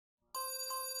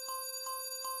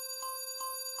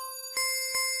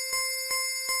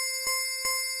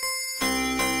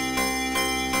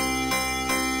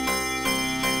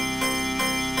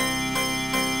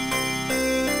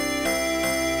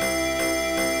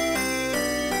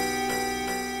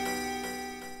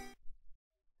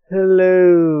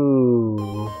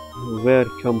Hello!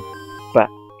 Welcome back.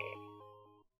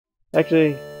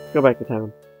 Actually, go back to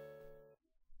town.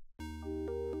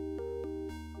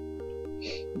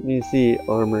 Let me see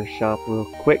armor shop real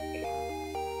quick.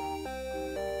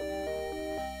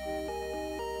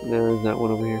 No, there's not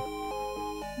one over here.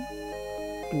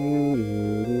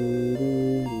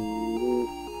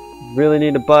 Really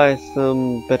need to buy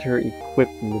some better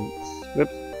equipment.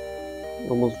 Whoops.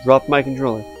 Almost dropped my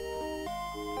controller.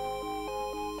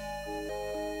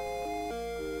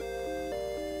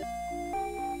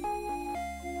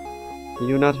 Do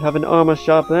you not have an armor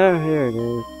shop there? Here it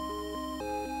is.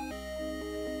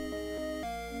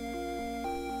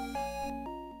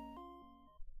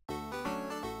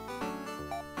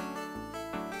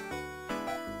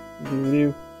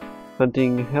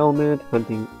 Hunting helmet,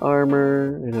 hunting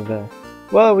armor, and a vest.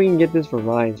 Well, we can get this for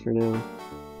Rhys for now.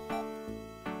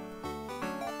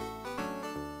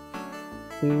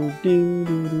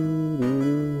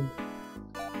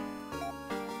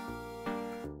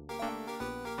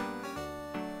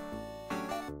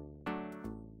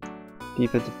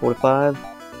 Defensive 45.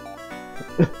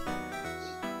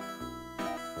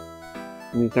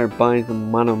 We need to start buying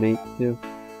some monomates too.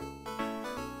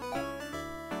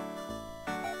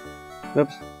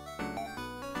 Oops.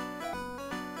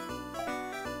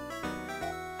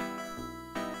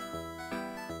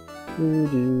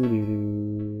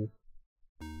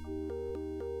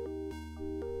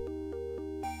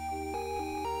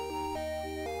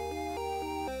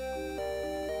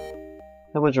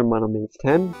 How much are monomates?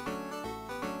 10?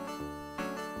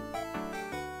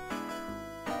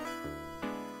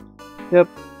 Yep.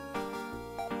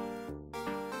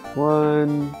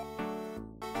 1,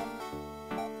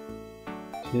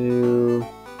 2,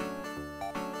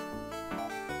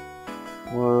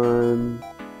 1,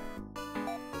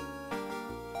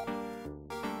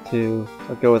 2.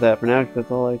 I'll go with that for now because that's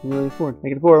all I can really afford. I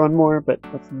can afford one more, but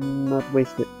let's not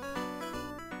waste it.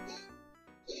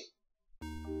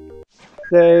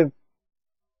 Save.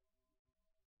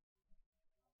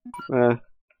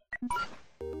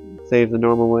 Save the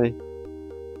normal way.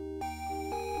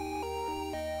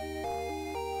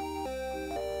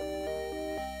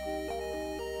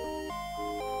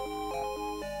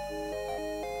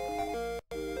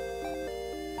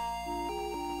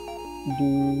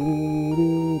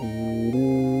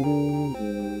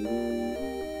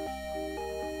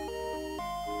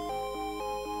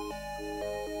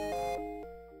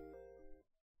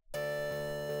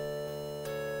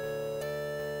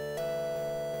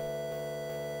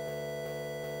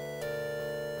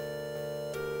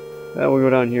 We'll go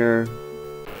down here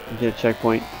and get a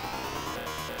checkpoint.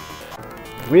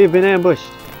 We have been ambushed.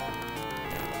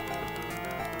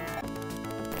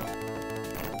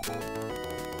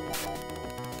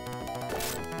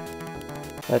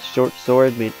 That short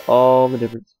sword made all the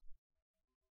difference.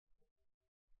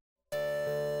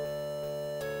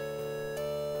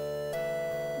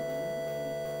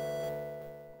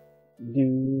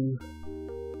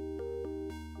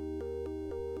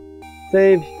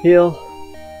 Save, heal.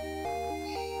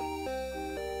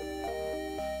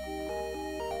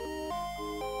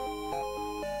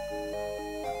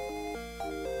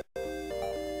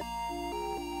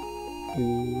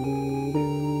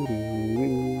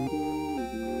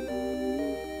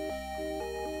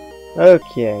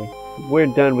 Okay, we're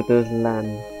done with this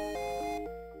land.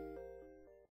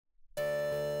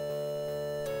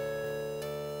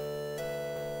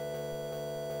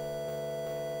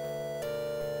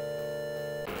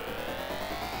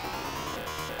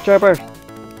 Sharper!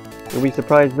 And we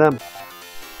surprised them.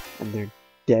 And they're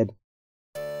dead.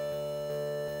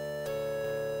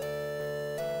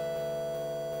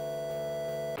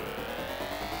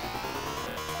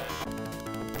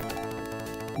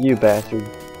 You bastard.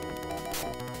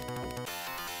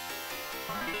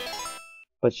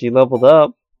 But she leveled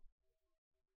up.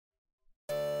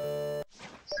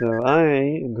 So I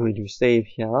am going to save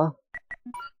here.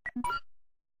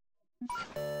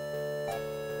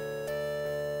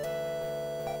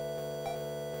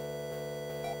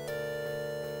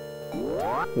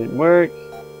 Didn't work.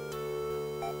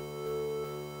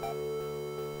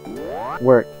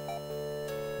 Work.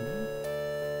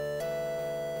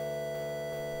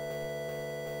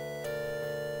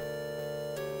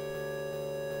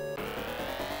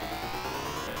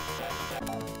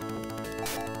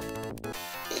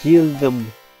 Kill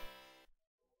them.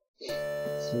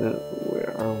 So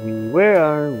where are we? Where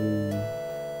are we?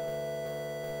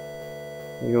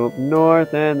 We go up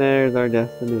north and there's our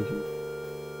destination.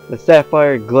 The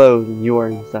sapphire glows and you are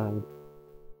inside.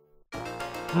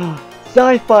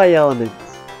 Sci-fi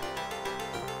elements!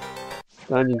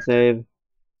 Dungeon save.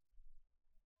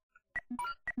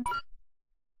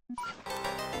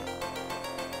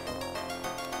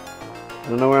 I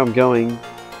don't know where I'm going.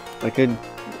 I could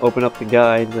open up the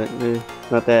guide, but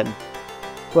not that.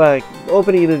 Well,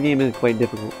 opening this game is quite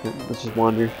difficult. Let's just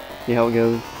wander, see how it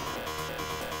goes.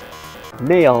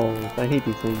 Nails! I hate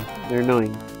these things. They're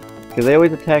annoying. Because they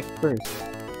always attack first.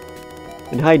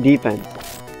 And high defense.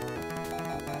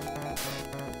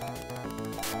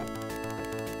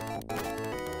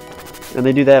 And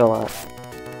they do that a lot.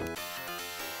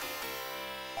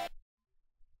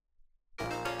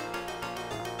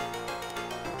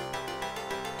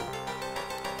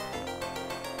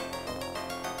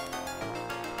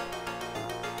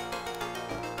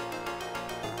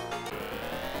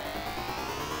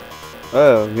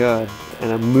 Oh god.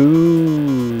 And a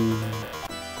moon.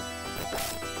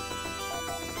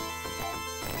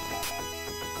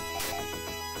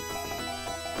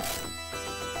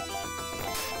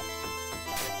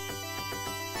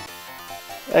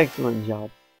 Excellent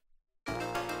job.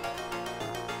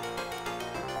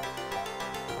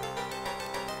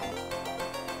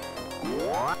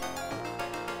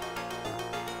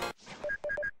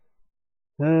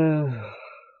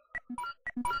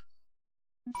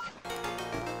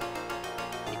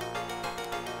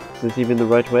 Is this even the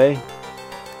right way?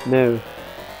 No.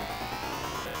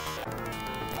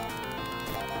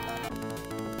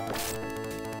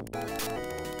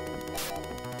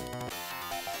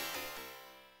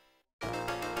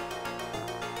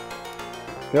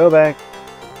 Go back.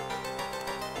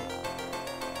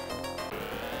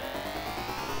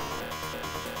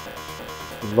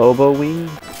 Lobo Wing?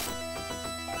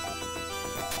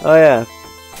 Oh yeah,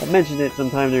 I mentioned it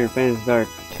sometime during Phantasy Dark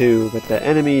 2, but the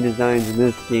enemy designs in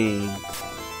this game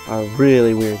are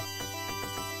really weird.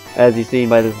 As you've seen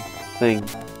by this thing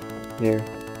here.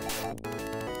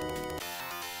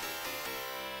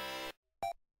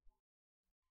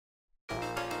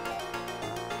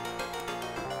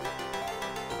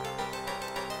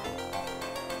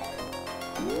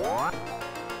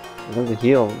 It doesn't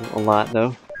heal a lot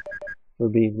though, for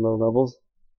being low levels.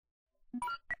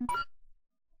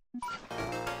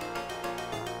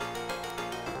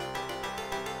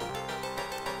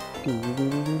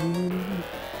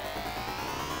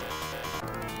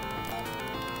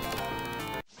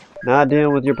 Not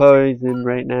dealing with your poison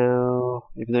right now,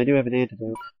 even though I do have an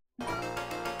antidote.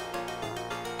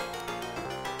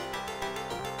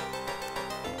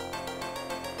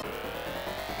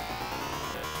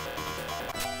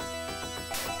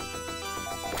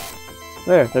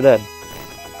 There, they're dead.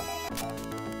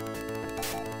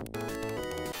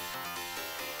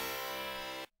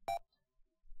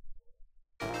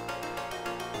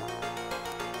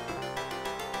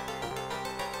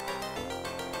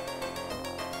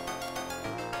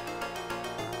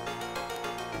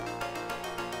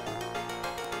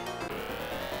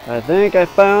 I think I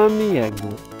found the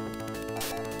exit.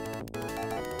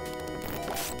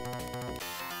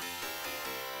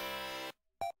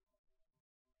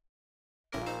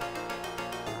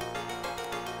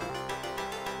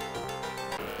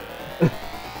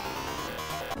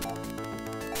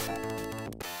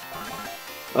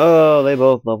 Oh, they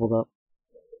both leveled up.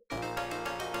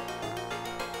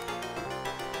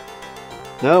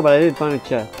 No, but I did find a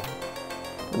chest.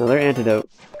 Another antidote.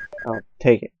 I'll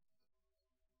take it.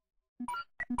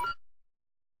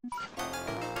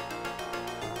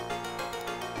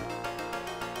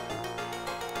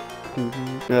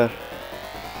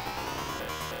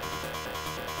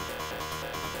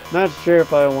 Not sure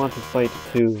if I want to fight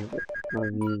two of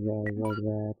these guys like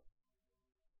that.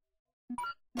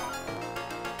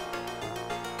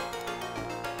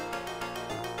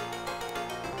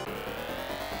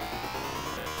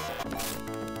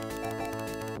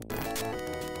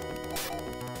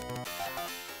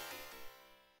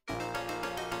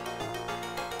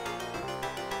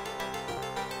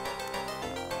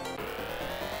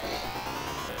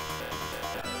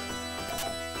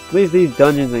 At least these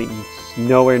dungeons ain't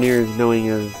nowhere near as annoying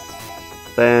as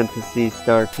Phantasy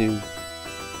Star 2.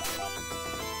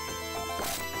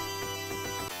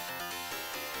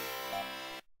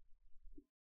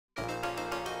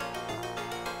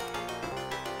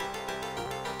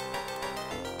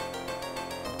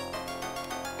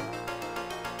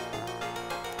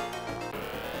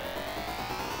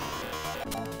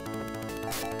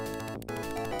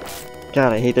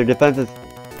 God, I hate their defenses.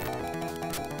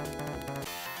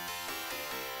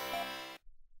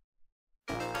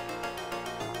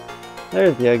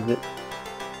 There's the exit.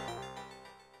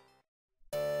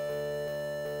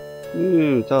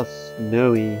 Ooh, it's all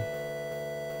snowy.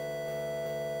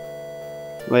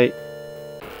 Wait.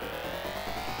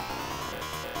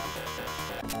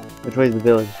 Which way is the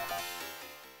village?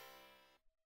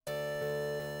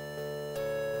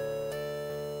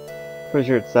 Pretty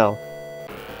sure it's south.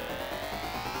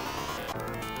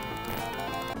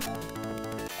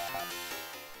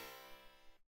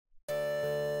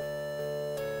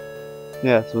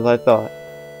 Yes, what I thought.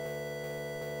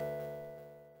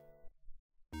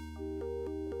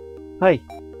 Hi,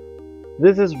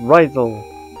 this is Rysel.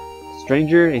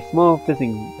 Stranger, a small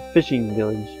fishing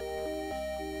village.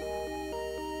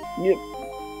 Yep.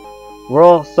 We're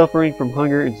all suffering from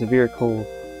hunger and severe cold.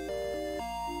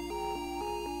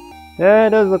 Yeah, it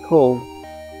does look cold.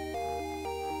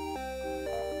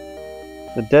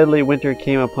 The deadly winter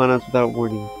came upon us without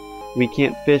warning. We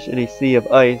can't fish in a sea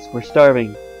of ice. We're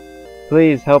starving.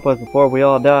 Please help us before we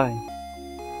all die.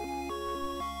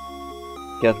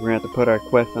 Guess we're gonna have to put our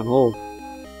quest on hold.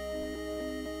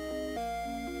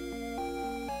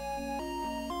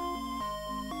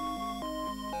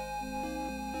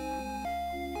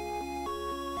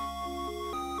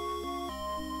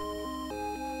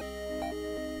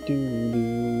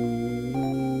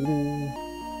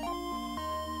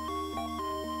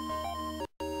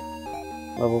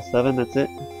 Level 7, that's it.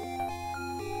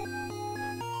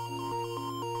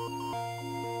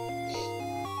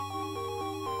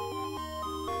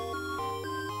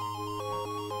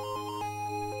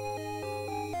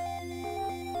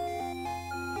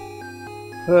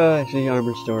 Actually,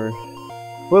 armor store.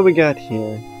 What we got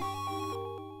here?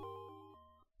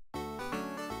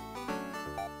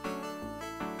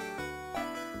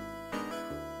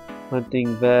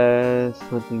 Hunting vest,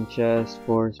 hunting chest,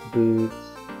 force boots.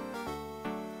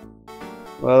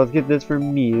 Well, let's get this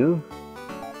from Mew.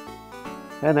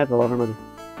 And that's a lot of money.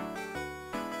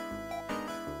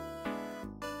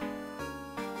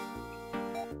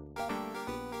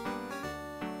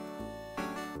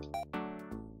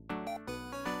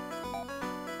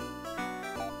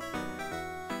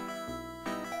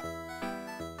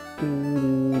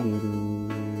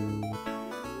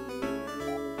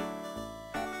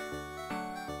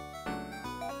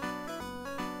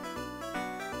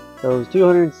 So it was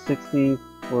 260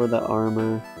 for the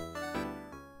armor,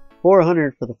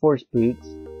 400 for the force boots.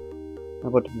 How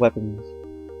about the weapons?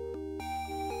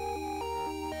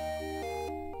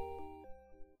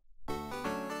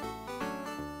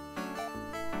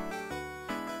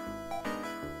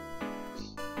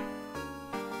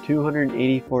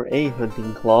 $280 for a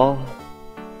hunting claw.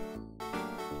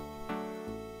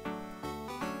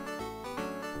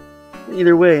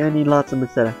 Either way, I need lots of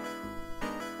Maceta.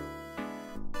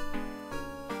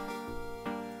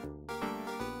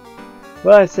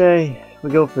 Well, I say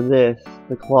we go for this,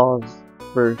 the claws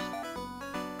first.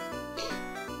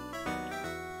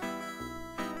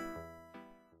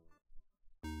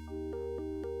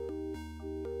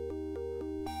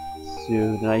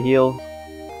 So, did I heal?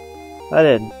 I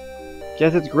didn't.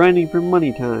 Guess it's grinding for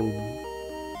money time.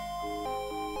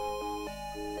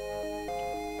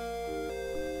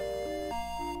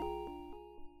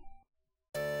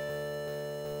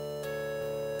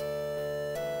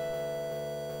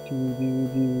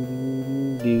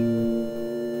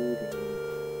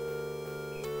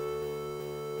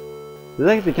 This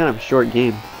is actually kind of a short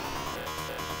game.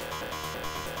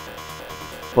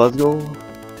 Buzz goal.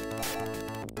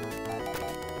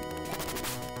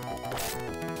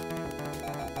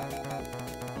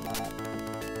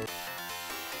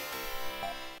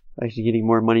 Actually getting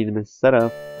more money than this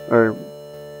setup, or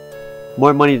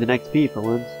more money than XP for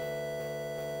once.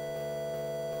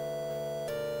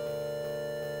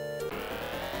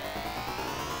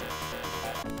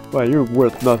 Wow, you're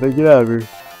worth nothing. Get out of here.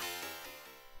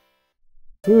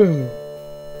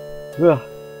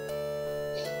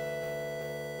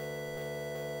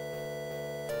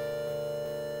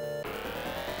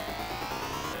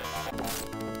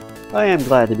 I am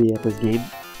glad to be at this game.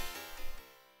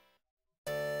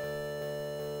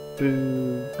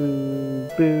 Boo, boo,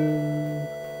 boo.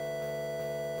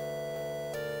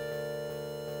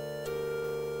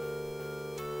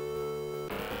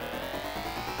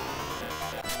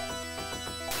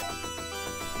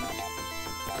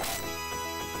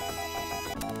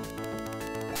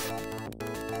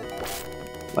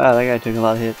 Wow, that guy took a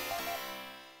lot of hits.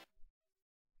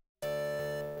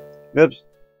 Oops.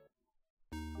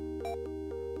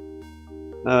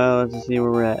 Let's just see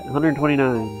where we're at.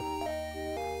 129.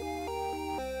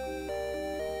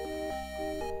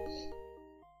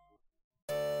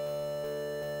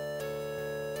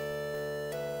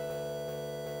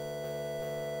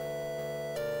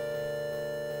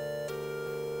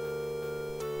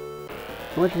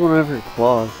 How much will one of her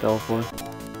claws sell for?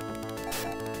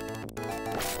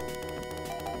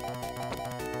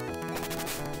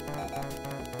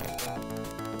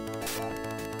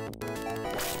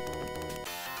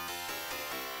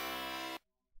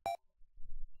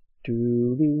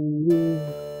 Doo-doo-doo.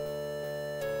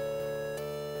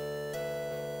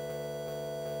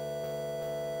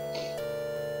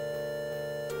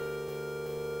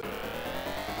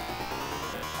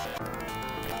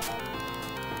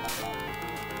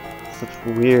 Such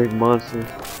weird monsters.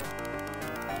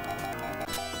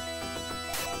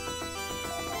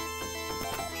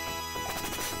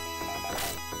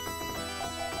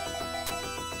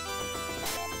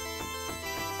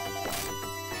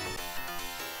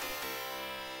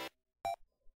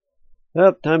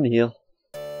 Oh, time to heal.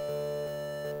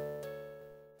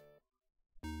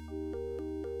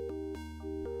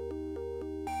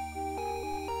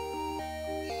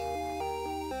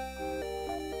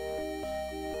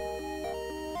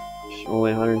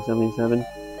 Only 177.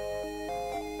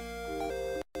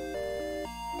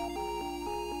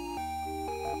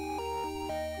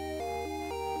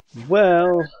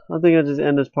 Well, I think I'll just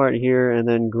end this part here and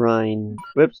then grind.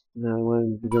 Whoops, no, I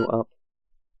wanted to go up.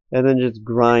 And then just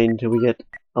grind till we get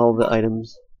all the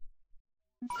items.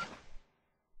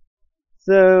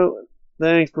 So,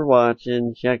 thanks for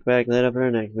watching. Check back later for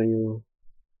our next video.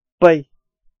 Bye!